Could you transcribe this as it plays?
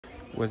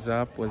What's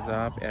up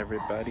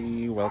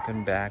everybody?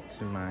 Welcome back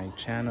to my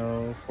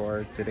channel.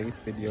 For today's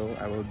video,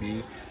 I will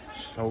be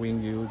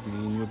showing you the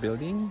new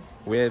building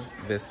with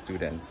the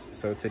students.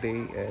 So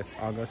today is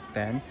August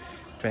 10,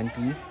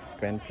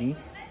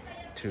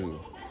 2022.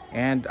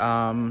 And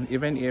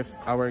even if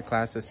our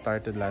classes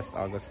started last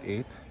August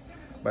 8th,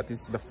 but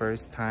it's the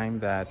first time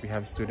that we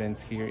have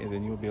students here in the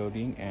new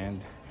building, and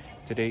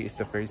today is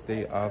the first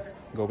day of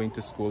going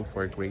to school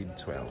for grade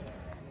 12.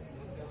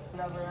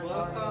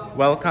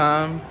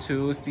 Welcome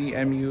to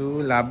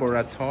CMU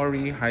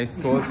Laboratory High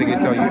School. Sige,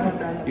 so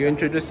you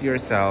introduce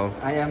yourself.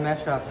 I am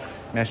Meshach.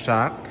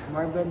 Meshach.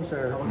 Marvin,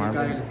 sir.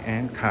 Marvin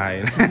and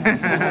Kyle.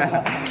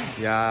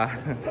 Yeah.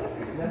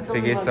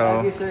 Sige,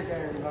 so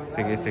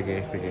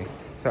sige.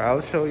 So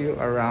I'll show you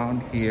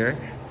around here.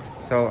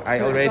 So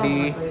I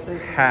already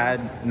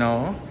had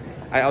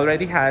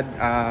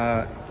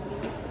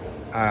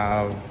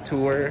a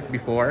tour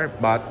before,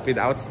 but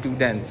without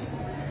students.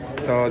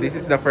 So this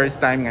is the first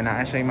time nga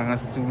naa siya yung mga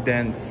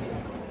students.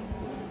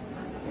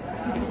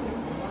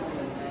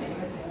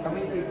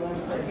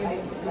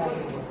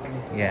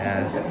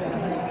 Yes.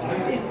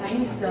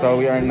 So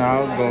we are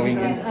now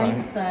going inside.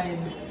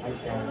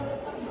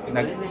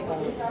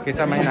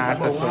 Kisa may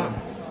naasa sulod.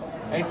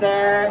 Hey,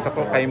 sir. Sa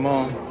ko kay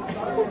mo.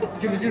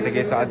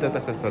 Sige, so ato ta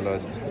sa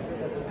sulod.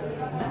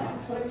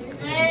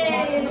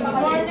 Hey,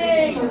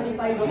 morning!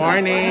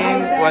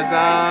 Morning! What's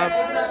up?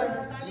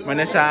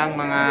 Muna siyang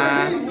mga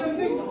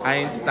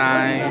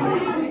Einstein.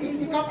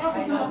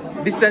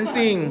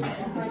 Distancing.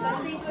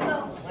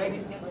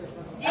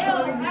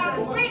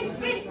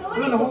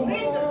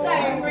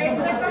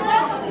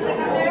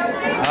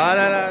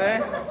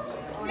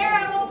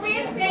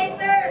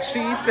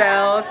 She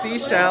sells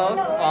seashells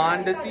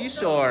on the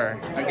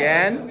seashore.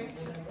 Again,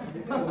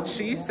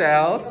 she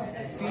sells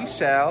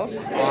seashells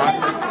on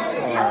the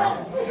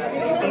seashore.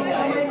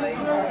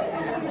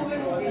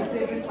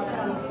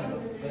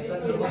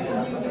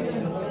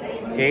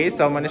 Okay,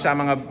 so muna siya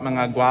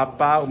mga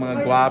gwapa o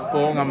mga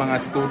gwapo nga mga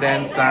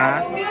students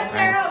sa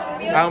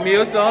ang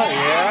Muse, oh.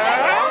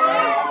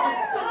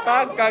 Yeah!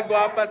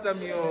 Pagkagwapa sa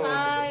Muse.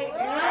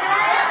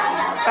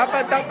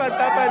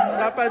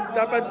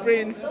 Dapat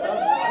Prince.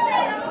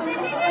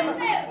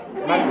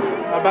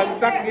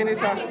 Mabagsak gini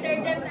sa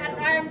Sergeant at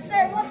arms,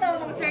 sir. Mo to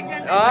mong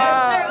sergeant at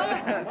arms,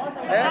 sir.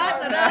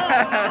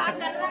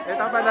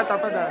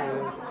 Tapad na.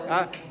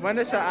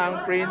 Mana siya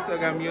ang Prince o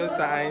Muse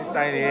sa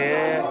Einstein.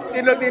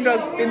 Tindog.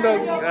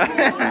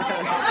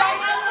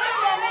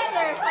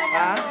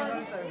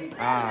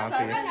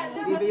 Sige.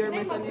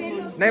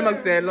 Nay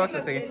magselos,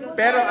 sige.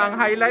 Pero ang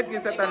highlight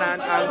ni sa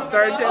tanan ang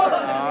Sergeant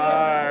at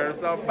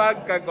Arms. So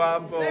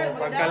pagkagwapo,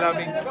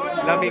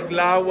 pagkalamig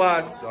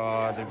lawas.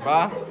 Oh, di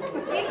ba?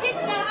 Legit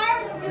na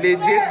arms.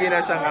 Legit gina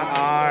siya nga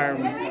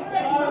arms.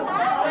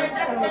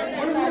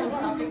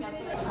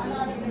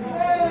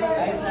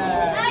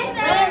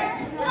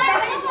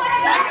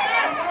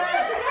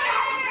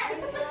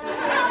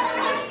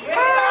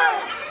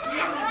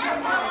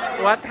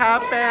 What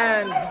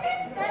happened?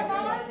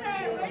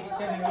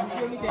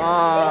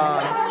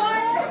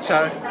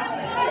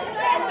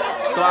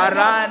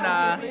 Tuara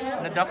na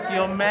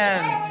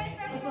document.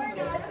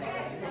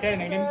 Sir,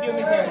 naglimpyo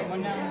mi, sir.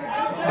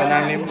 So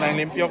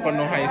nanglimpyo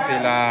kunuhay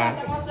sila.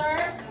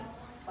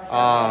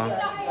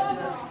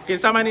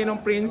 Kinsa man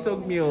ninong Prince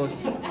og Muse.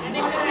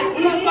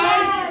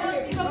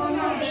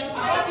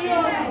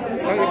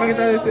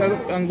 Pakita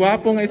ang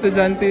gwapo nga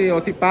estudyante o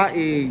si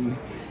Paig.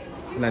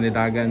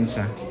 Nanidagan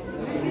siya.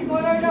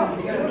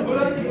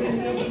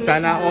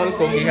 Sana all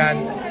kugihan.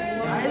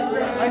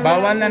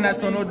 Bawal na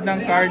nasunod ng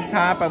cards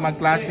ha pag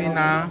magklase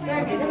na.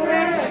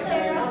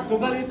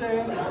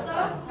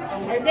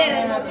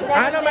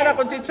 Ano man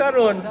ako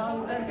chicharon?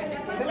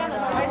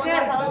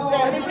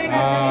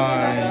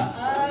 Ay,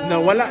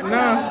 wala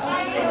na.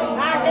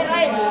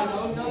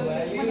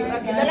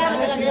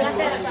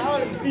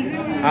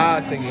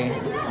 Sige.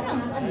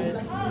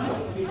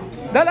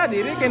 Dala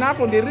diri,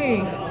 kinako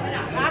diri.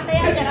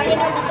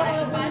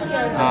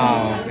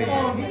 Sige.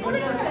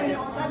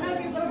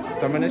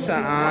 Sama na siya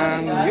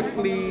ang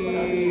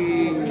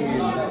Euclid.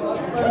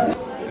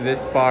 This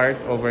part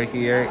over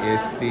here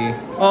is the...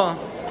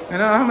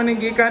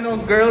 manigikan o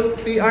girls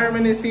CR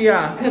man ni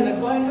siya.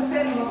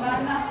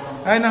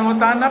 Ay,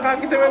 nangutana ka.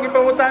 Kasi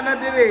magipangutana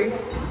diri.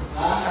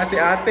 Si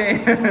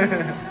ate.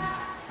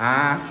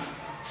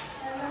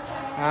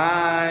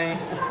 Hi.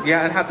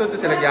 Hatod to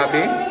sila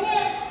gabi.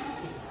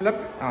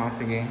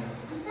 Sige.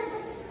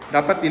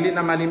 Dapat dili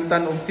na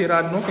malimtan og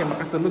sirad, no? Kaya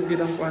makasulod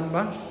gid ang kuan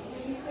ba?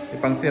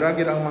 Ipangsira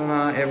gid ang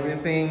mga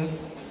everything.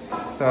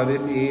 So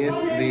this is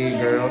the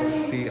girls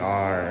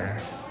CR.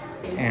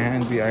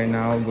 And we are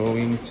now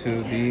going to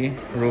the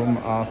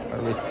room of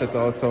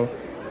Aristotle. So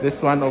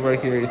this one over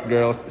here is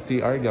girls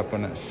CR. Gapo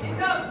na siya.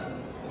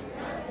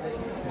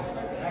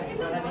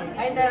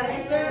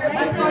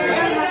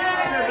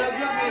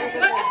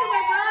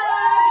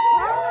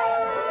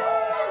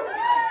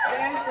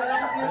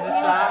 Ano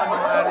siya ang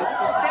mga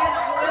Aristotle?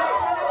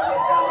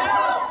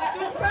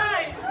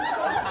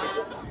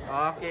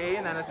 Okay,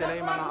 nana sila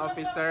yung mga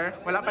officer.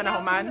 sir? Wala pa na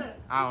human?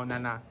 Ah, una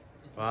na.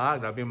 Wow,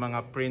 grabe yung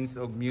mga Prince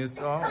of Muse,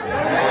 oh.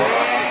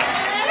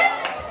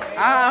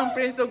 Ah, ang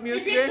Prince of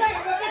Muse.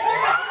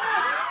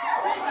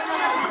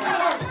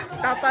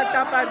 Tapad,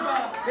 tapad.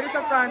 Diri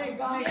sa front.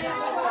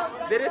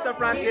 Diri sa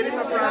front, diri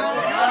sa front.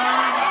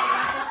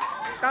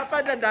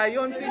 Tapad na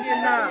dayon, sige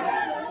na.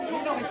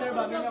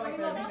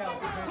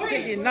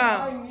 Sige na.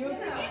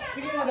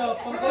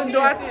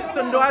 Sundua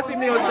si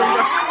Muse.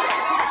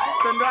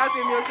 Sundua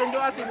si Muse.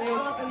 Sundua si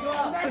Muse.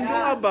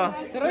 Sundua ba?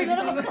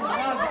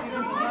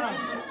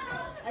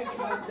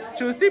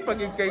 Chusi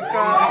pagigkay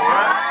ka.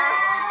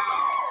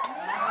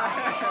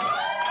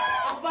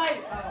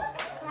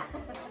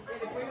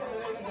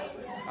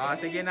 Ah,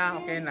 sige na,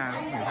 okay na.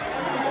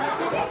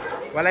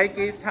 Walay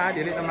kiss ha,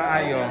 dili na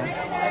maayo.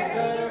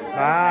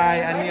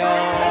 Bye,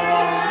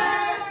 annyeong.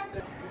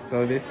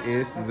 So this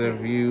is the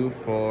view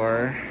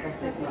for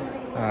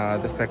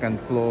the second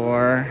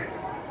floor.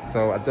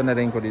 So adto na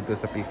rin ko dito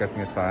sa pikas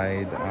nga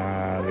side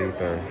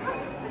later.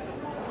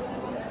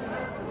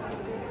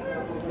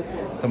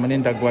 So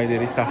manindagway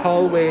diri sa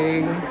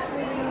hallway,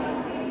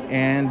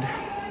 and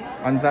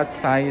on that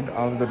side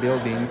of the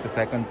building, sa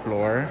second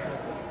floor,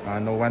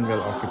 no one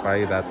will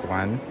occupy that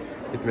one.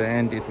 It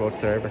will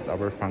serve as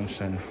our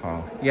function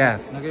hall.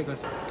 Yes.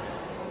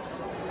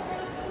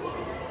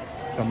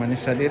 So man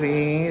siya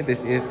diri.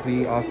 This is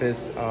the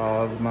office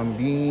of Ma'am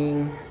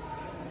Bing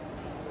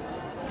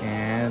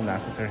and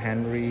nasa Sir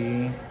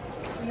Henry.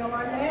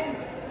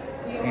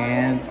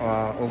 And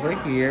over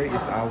here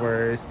is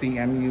our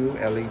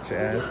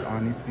CMULHS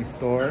honesty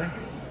store.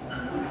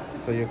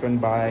 So you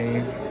can buy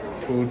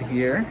food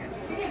here.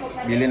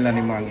 Bilin lang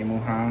nimo ang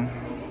imuhang.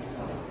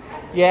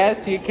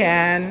 Yes, you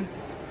can.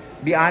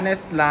 Be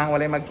honest lang,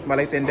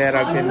 walay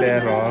tendero.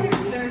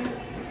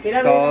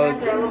 So,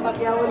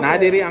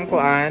 nadiri ang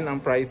kuan,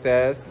 ang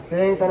prices.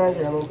 Kaya yung tanan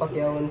sila, mong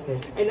pakyawan sir.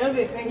 Ay,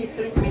 nabi, may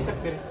history sa may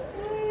shopper.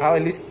 Ah,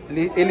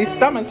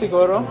 ilista man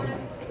siguro.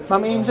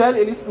 Ma'am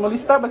Angel, mo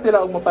lista ba sila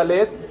og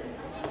mapalit?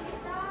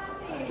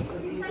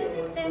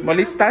 Mo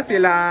lista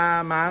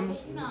sila, ma'am?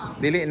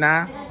 Dili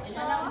na?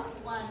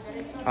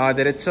 Ah,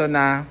 diretso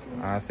na.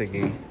 Ah,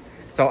 sige.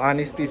 So,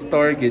 honesty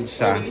store gid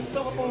siya.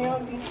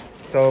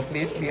 So,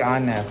 please be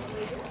honest.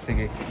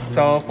 Sige.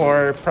 So,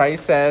 for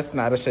prices,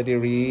 naara siya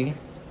diri.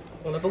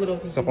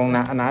 So, kung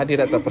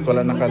naadira tapos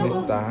wala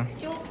nakalista,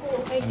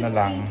 ano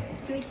lang.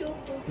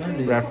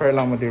 Refer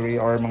lang mo diri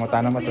or mga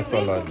tanong mo sa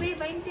sulod.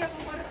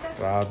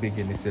 Grabe,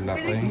 gini sila.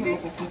 Okay?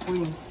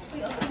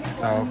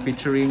 So,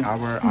 featuring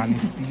our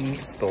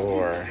honesty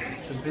store.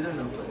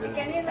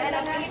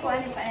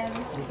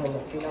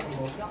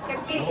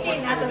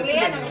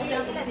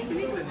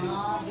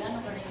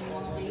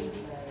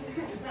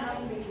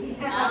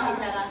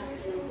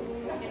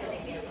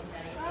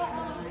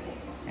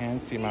 And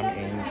si Ma'am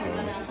Angel.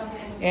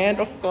 And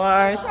of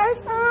course,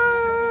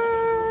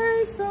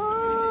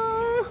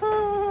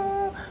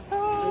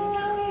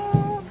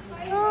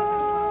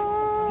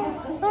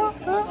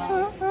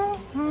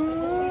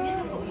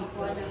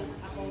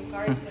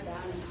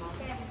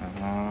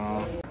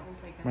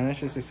 Mana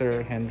siya si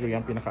Sir Henry,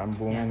 ang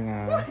pinakaambungan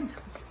nga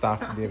staff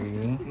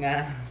diri.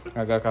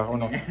 Nga ka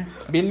kuno.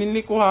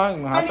 Binili ko ha,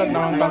 mahatag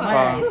na ang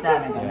ka.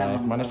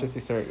 Yes, mana siya si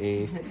Sir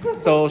Ace.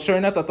 So,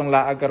 sure na to tong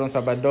laag karon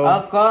Sabado.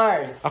 Of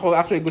course. Ako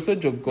actually gusto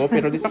jud ko,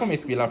 pero di sa ko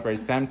may eskwela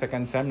first sem,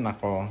 second sem na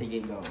ko.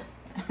 Sige, go.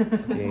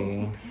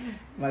 Okay.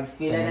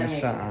 Mag-eskwela na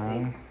siya kasi.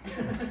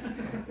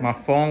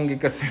 Mafong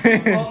kasi.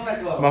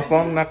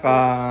 Mafong na ka.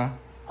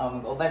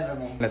 Mag-uban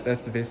rumi. Let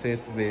us visit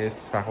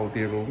this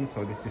faculty room.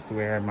 So this is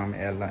where Ma'am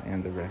Ella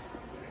and the rest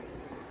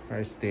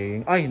are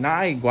staying. Ay,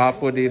 naay,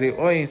 gwapo diri.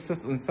 Oy,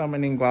 sus, unsa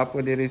maning gwapo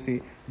diri si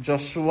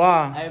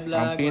Joshua. Hi, vlog.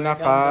 Ang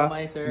pinaka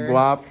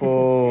gwapo.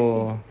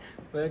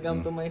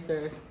 Welcome to my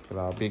sir.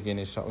 Grabe,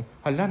 gini siya.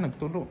 Hala,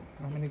 nagtulo.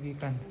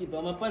 Namanigikan.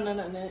 Iba mapan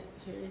na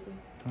sir.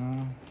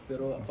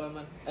 Pero apa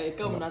man. Ay,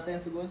 ikaw,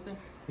 natin ang sugon sir.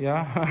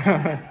 Yeah.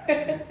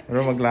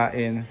 Pero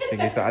maglain.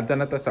 Sige, sa adta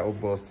na ta sa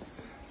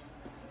ubos.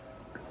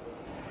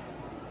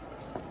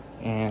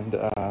 And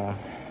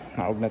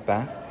naog na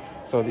ta.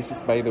 So this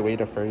is, by the way,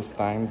 the first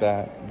time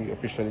that we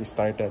officially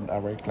started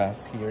our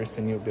class here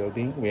sa new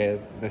building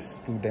with the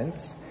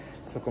students.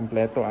 So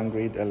kompleto ang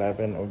grade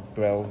 11 o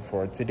 12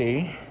 for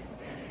today.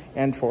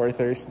 And for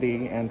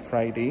Thursday and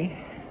Friday,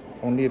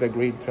 only the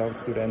grade 12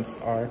 students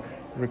are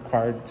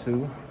required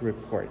to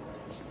report.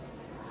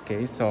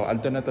 Okay, so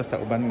adto na to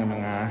sa uban nga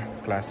mga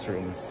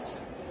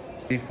classrooms.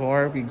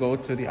 Before we go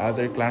to the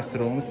other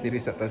classrooms, diri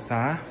sa ta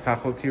sa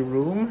faculty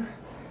room.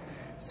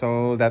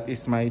 So that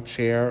is my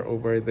chair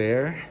over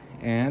there,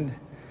 and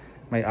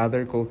my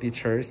other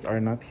co-teachers are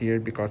not here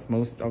because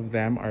most of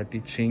them are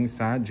teaching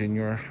sa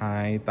junior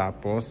high.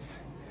 Tapos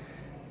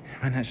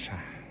ano siya,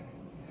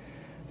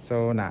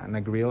 so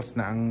nag-reels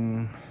na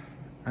ang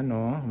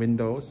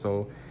window,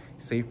 so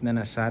safe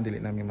na siya, dili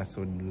namin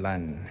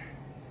masudlan.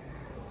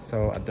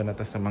 So adto na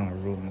ta sa mga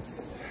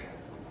rooms.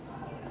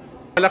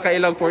 Wala ka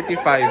ilag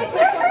 45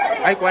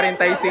 ay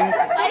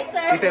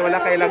 45 kasi wala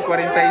ka ilag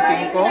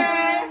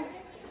 45.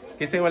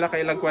 Kasi wala ka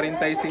ilag 45?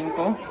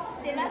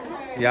 Sila,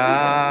 sir.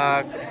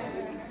 Yak.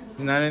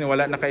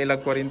 Wala na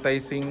kailag 45.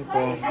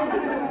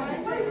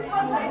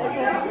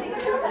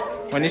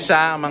 Muni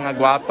siya ang mga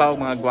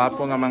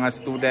gwapo nga mga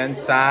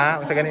students sa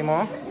unsa gani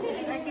mo?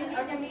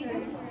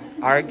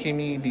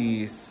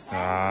 Archimedes.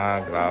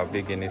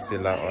 Grabe gini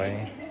sila oy.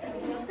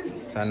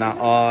 Sana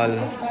all.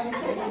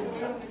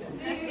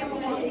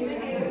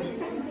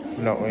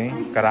 Wala oy,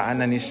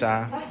 karaan na ni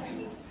siya.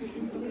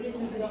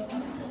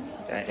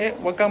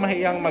 Wag kang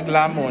mahiyang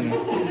maglamon.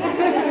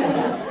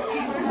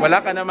 Wala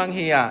ka namang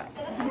hiya.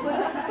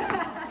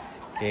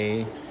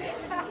 Okay.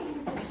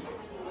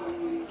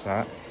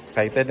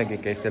 Excited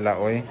nagikay sila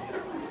oy.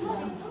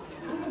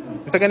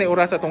 Sa gani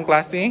oras atong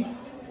klase?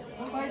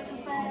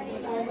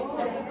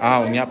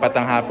 Unya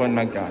patang hapon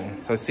magkan.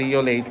 So see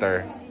you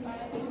later.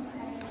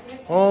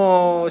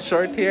 Oh,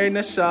 short hair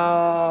na siya.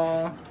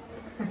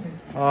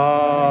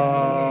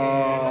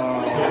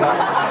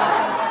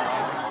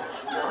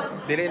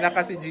 Dili na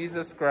kasi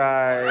Jesus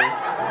Christ.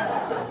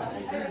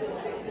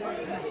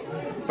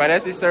 Para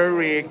si Sir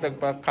Rick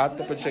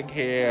nagpa-cut po siya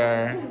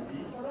hair.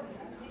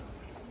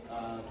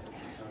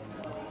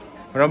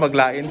 Pero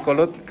maglain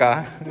kulot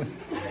ka.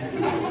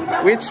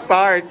 Which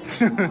part?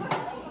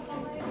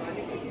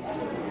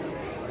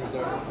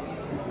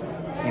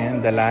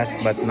 And the last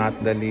but not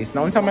the least.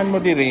 Naunsa man mo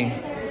diri?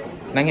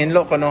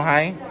 Nanghinlo ko no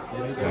hay?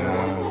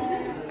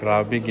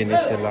 Grabe gini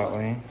sila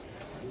oy.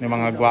 Ni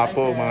mga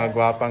gwapo, mga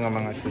gwapa nga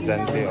mga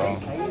estudyante oh.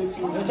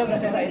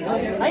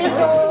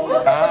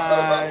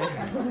 Hi.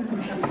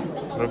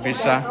 Grabe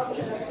siya.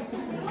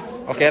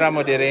 Okay ra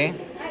mo diri?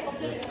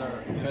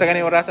 Sa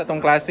gani oras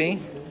atong klase?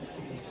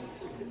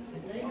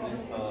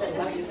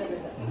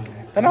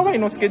 Tanaw ba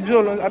inong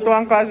schedule? Ato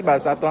ang klase ba?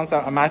 Sa ato ang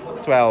sa Math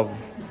 12.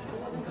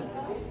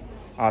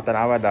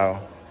 Tanawa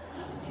daw.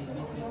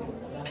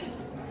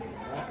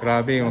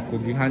 Grabe,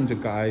 makugihan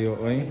dyan kaayo.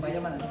 Oy.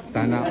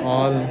 Sana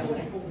all.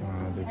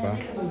 Diba?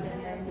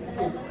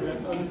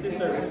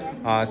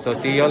 So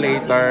see you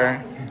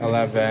later.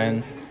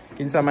 11.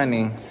 Kinsa man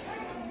eh?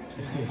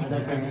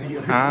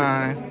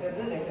 Hi.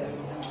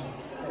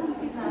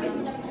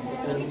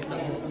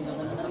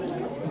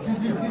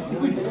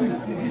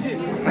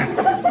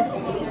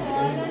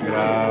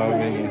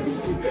 Grabe.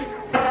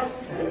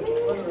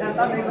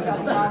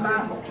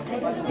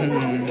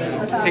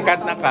 Sikat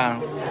na ka.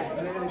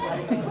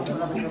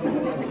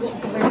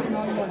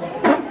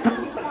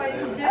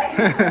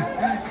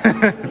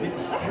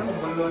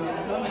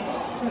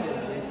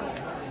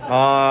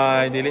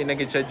 Ay, dili na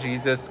gid siya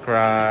Jesus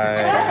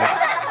Christ.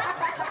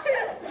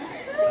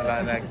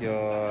 Wala na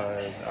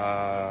yun.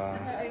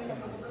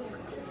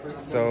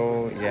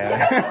 So,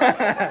 yeah.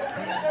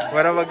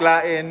 Para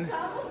maglain.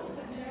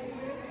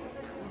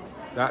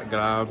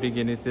 Grabe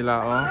gini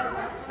sila, oh.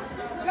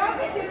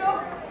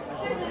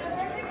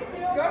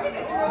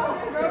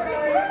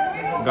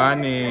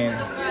 Gani.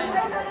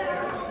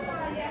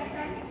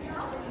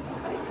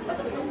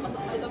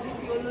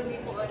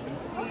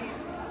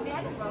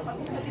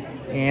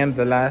 And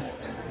the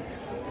last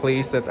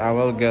place that I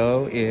will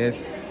go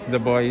is the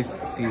boys'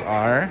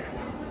 CR.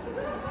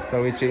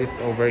 So which is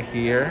over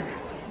here.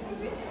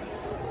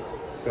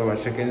 So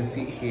as you can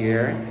see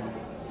here,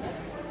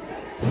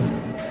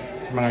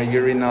 it's mga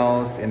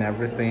urinals and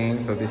everything.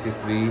 So this is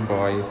the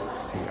boys'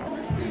 CR.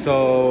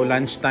 So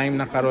lunchtime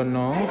na karon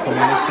no. So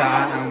muna siya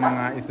ang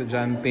mga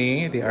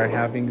estudyante. They are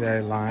having their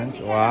lunch.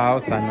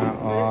 Wow, sana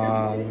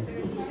all.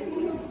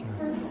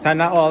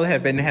 Sana all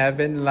heaven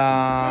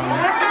lang.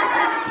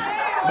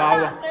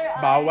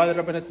 Bawal na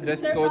pa na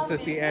dress code sa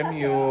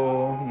CMU.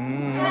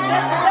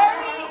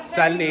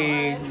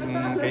 Salig.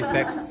 Kay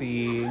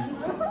sexy.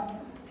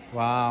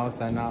 Wow,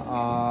 sana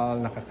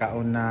all.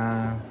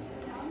 Nakakauna.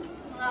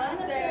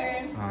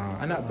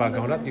 Anak ba?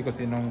 Gahulat ko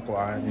sinong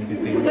kuan.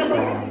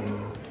 Invitation.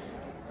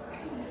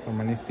 So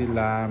mani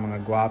sila.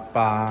 Mga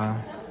gwapa.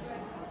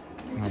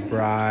 Mga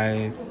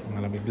bright. Mga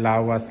lamig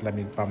lawas.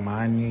 Lamig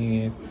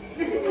pamanit.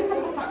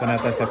 Ito na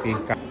sa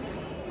pika.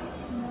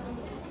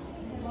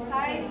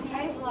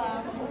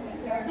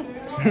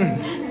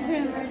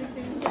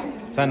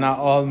 Sana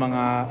all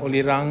mga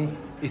ulirang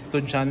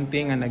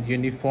estudyante nga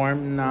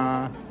nag-uniform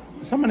na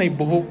sa man ay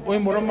buhok oy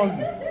mura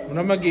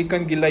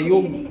mag-ikan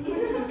gilayog.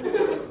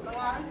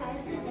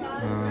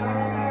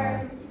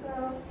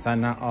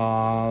 Sana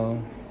all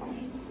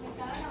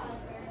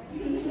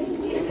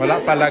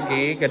wala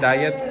palagi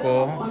kadayat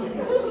ko.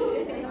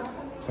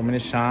 So man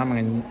siya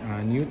mga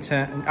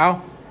Newton.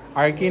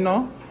 Arky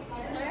no?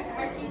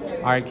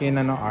 Arky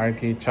na no?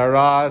 Arky.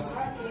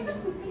 Charas.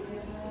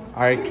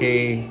 RK.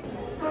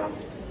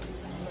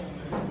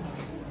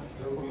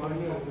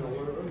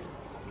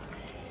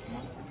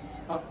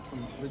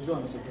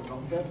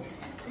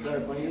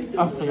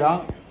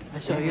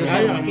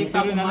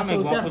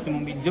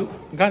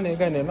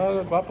 Gani. No,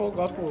 gwapo.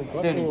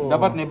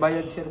 Dapat may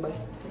bayad sir ba?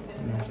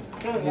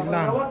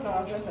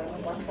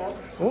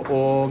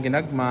 Oo,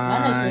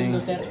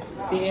 ginagmay.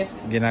 TF.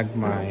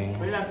 Ginagmay.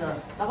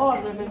 Ako,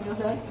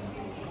 sir.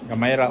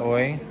 Gamay ra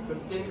oy.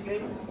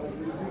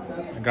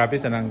 Grabe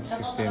sa nang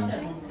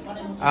 15.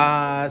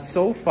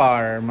 So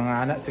far, mga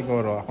anak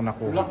siguro ako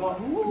nakuha.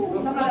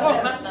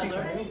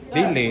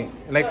 Dili,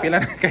 like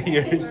pila na ka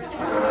years.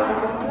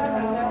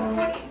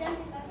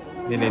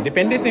 Dili,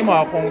 depende sa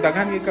mo kung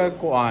daghan ka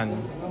kuan.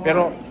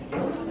 Pero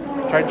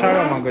char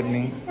ang good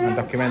ni.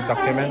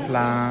 Document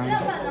lang.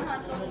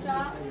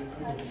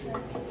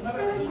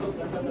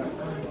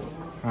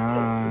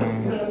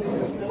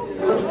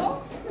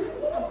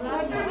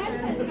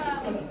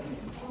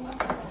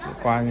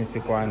 Kuan ni si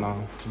Kuano.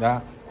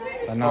 Da.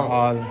 Sana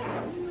all.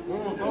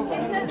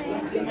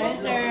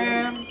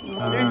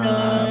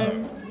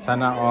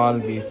 Sana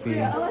all busy.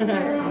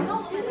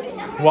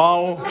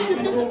 Wow.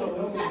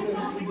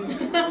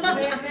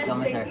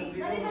 Sama sir.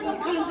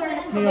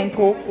 Ang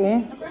coke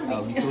oh.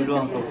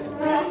 Bisulo ang coke.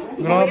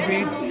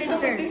 Grabe.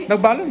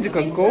 Nagbalon di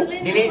kang coke?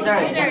 Dili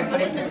sir.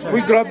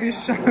 Uy, grabe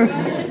siya.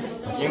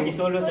 Yung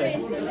bisulo sir.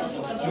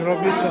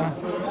 Grabe siya.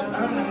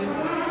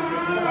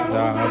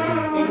 Grabe.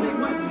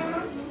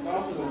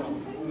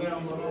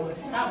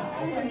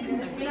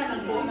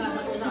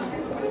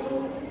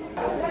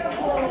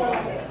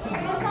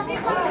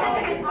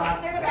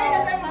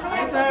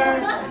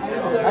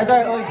 Ay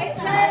sir, oy.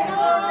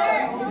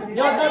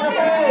 Yo, dada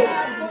sir.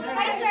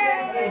 Hi, sir.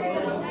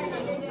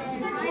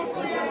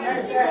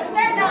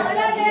 Sir,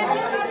 nawala na yung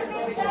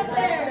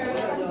sir.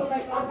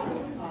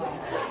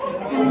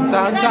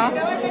 Saan sa?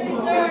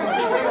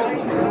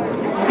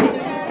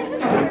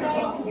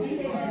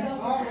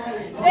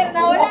 Sir,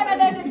 nawala na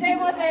daw si sir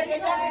mo, sir.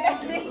 Sabi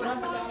kasi.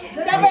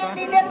 Sabi ang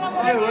leader na mo.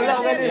 Sir, wala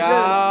ka ni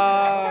sir.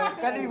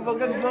 Kani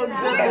bagag vlog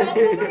sir.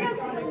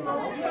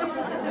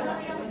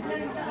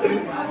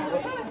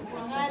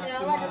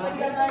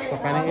 So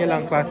kaning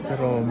ilang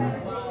classroom.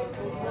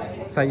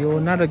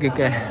 Sayonara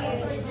gigay.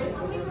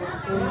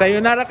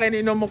 Sayonara kay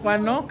nino mo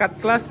kano? Cut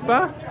class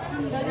ba?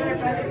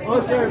 Oh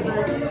sir.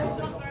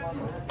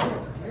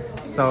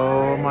 So,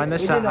 mana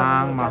siya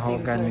ang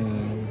mahogany.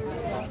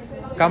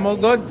 Kamo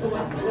good?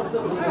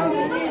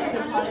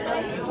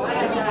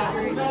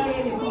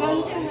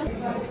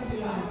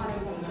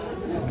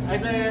 Hi,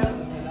 sir.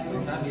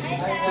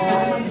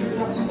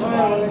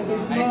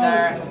 Hi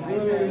sir.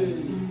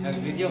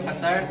 Nag-video ka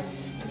sir?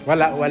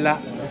 Wala.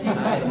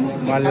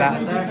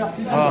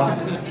 Oh.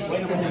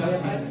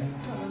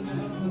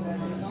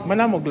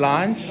 Mana mo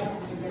lunch?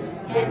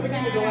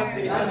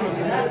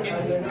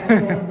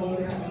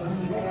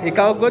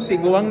 Ikaw good,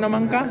 tiguang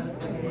naman ka?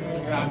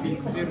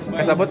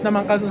 Kasabot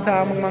naman ka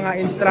sa mga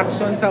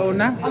instruction sa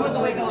una?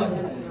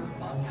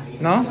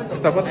 No?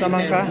 Kasabot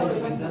naman ka?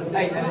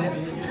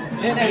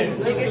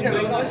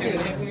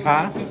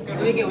 Ha?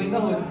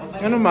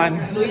 Ano man?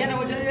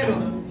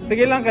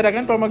 Sige lang,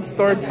 kadagan pa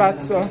mag-stored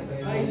packs. Oh.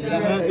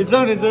 It's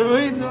on,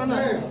 wait.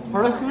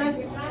 Harassment?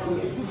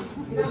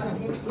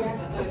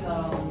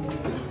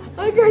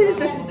 Okay,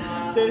 just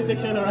 30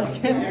 section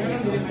harassment.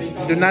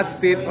 Do not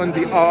sit on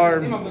the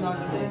arm.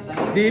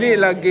 Dili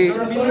lagi.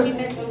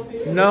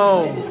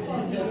 No.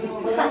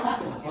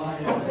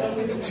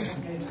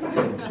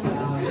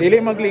 Dili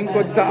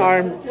maglingkod sa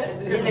arm.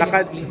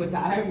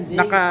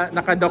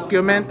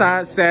 Naka-document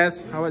ha,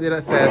 says. How did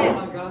it says?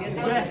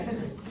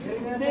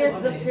 Sis,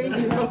 that's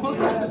crazy, bro.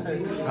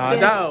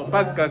 Daw,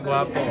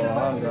 pagkagwapo.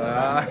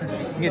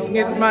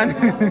 Ngit-ngit man.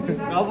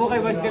 Gabo kay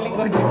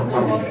Badkalikod.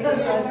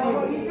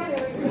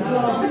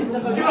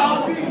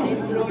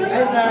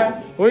 Hi sir.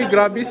 Uy,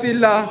 grabe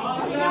sila.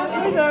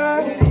 Hi sir.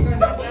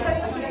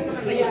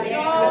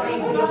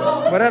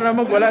 Wala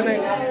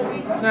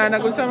na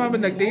nagunsa man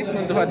nag-date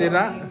nung duha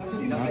dira.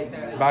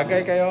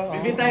 Bagay kayo.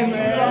 Baby time.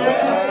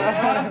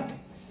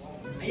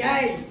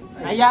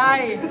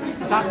 Ayay.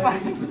 Sakpa.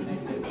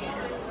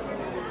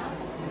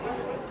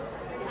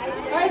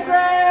 Hi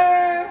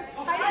sir.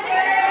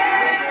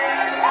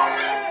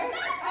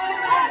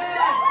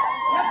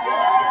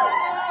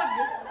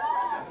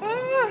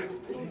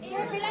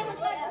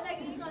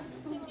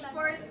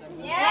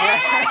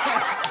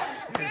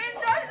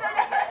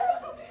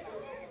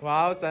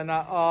 Wow,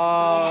 sana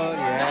all.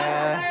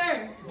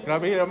 Yeah.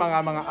 Grabe yung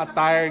mga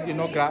attire, you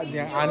know,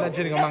 yung ano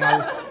dyan yung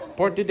mga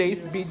 40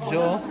 days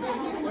video.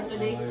 40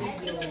 days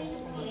video.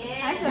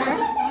 Hi, sir.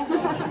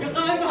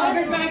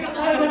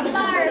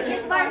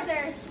 Get bar,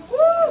 sir.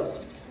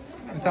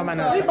 Unsa man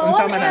na?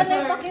 Unsa man na?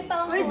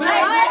 Where's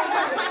that?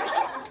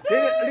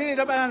 Dili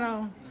dapat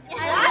na.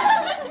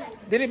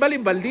 Dili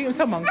bali-bali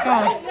unsa man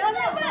ka?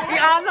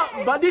 Ana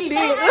ba dili?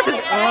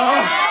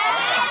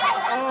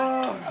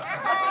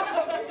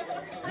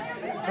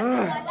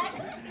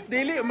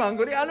 Dili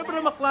manggo di ano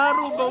para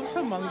maklaro ba unsa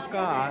man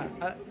ka?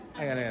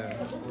 Ayan.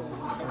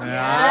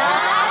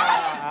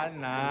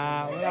 Ana,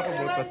 wala ko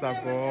buot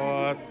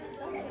pasabot.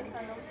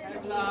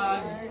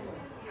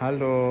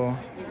 Hello.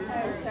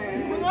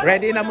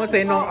 Ready na mo sa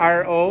inong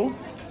RO?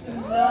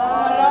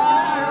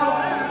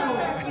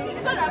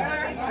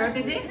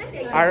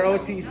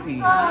 ROTC.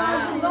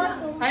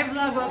 Hi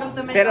vlog, welcome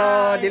to my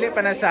Pero dili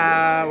pa na siya,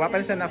 wa pa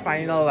na siya na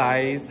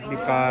finalize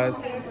because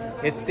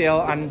It's still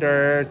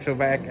under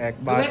Chuva Ek,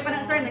 but Wait pa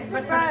na, sir. Next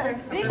batch pa na,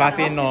 sir.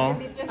 basin no.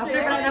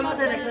 After pa na mo,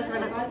 sir. Next batch pa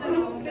na.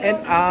 And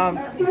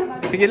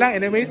sige lang,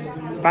 anyways,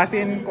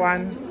 basin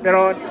kuan.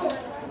 Pero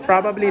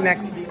probably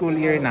next school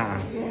year na.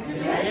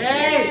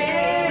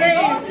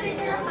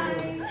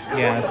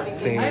 Yes,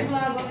 same.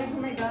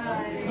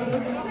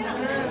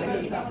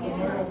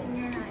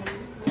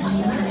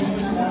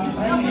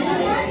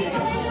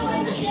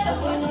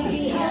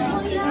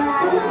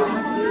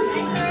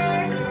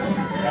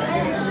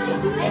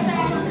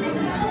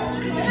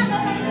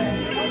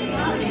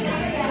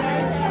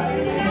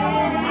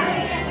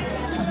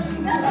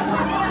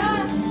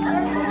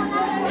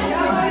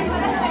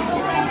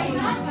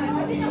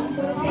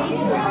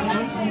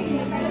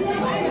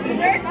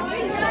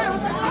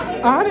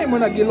 Ari mo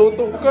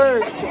nagiluto,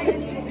 Kurt.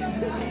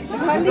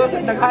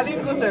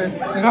 Naghalin ko, sir.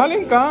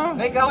 Naghalin ka?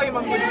 Ay, kahoy,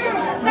 ma'am.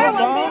 Sir,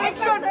 one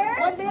direction.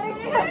 One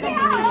direction.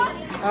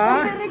 Ha?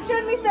 One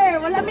direction, mi sir.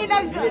 Wala mi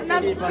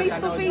nag-face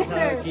to face,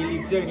 sir.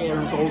 Kilig, sir, kaya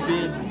yung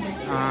COVID.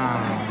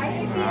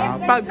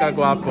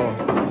 Pagkagwapo.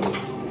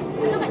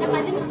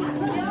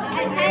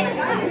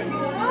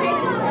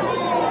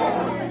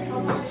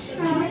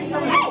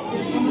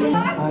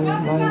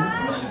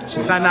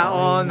 Sana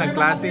all,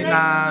 nagklase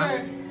na.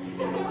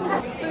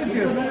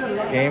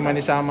 Okay, man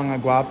siya ang mga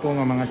gwapo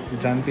nga mga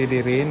estudyante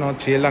diri, no?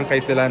 Chill lang kay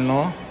sila,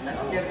 no?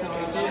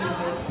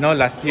 No,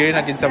 last year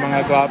na gid sa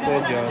mga gwapo,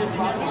 Diyo.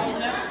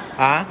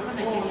 Ha?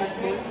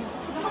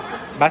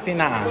 Basi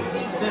na,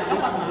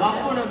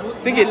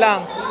 Sige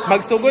lang,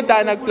 magsugod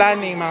ta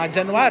nagplanning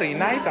mga January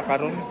na isa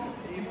karon.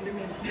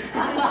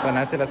 So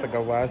na sila sa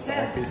gawas sa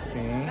office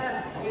ni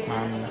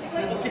Ma'am.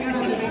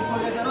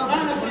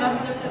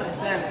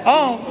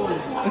 Oh,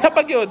 unsa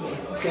pag yun?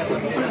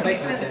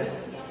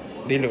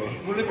 Dilo eh.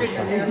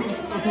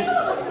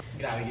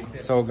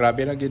 So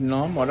grabe na gid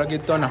no, mura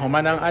gid to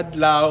nahuman ang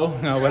adlaw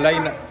nga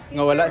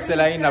wala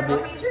sila nabu.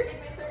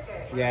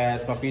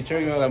 Yes, ma-feature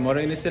yung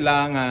mura ni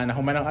sila nga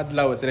nahuman ang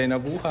adlaw sila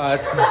nabuhat.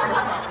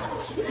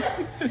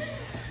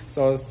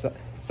 So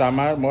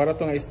sama mura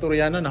to nga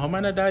istorya no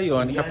nahuman na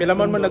dayon. Kapila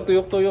man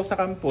nagtuyok-tuyok sa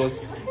campus.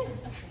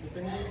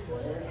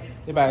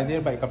 Diba,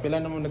 kapila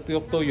naman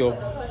nagtuyok-tuyok.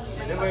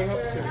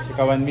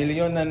 Ika 1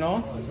 million na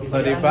no? So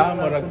diba,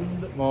 murag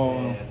mo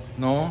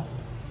no?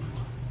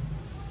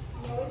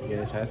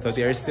 Yes, so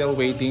they are still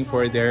waiting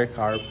for their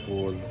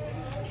carpool.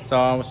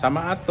 So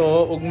sama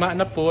ato, ugma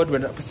na pod,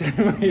 wala pa sila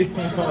mahilo.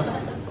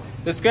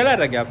 Tapos kailan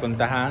ragya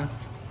punta ha?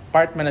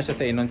 Part man na siya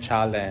sa inong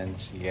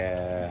challenge.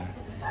 Yeah.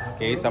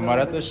 Okay, so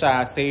mara to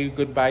siya. Say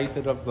goodbye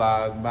to the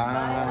vlog.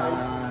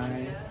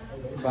 Bye.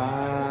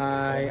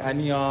 Bye.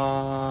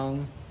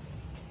 Annyeong.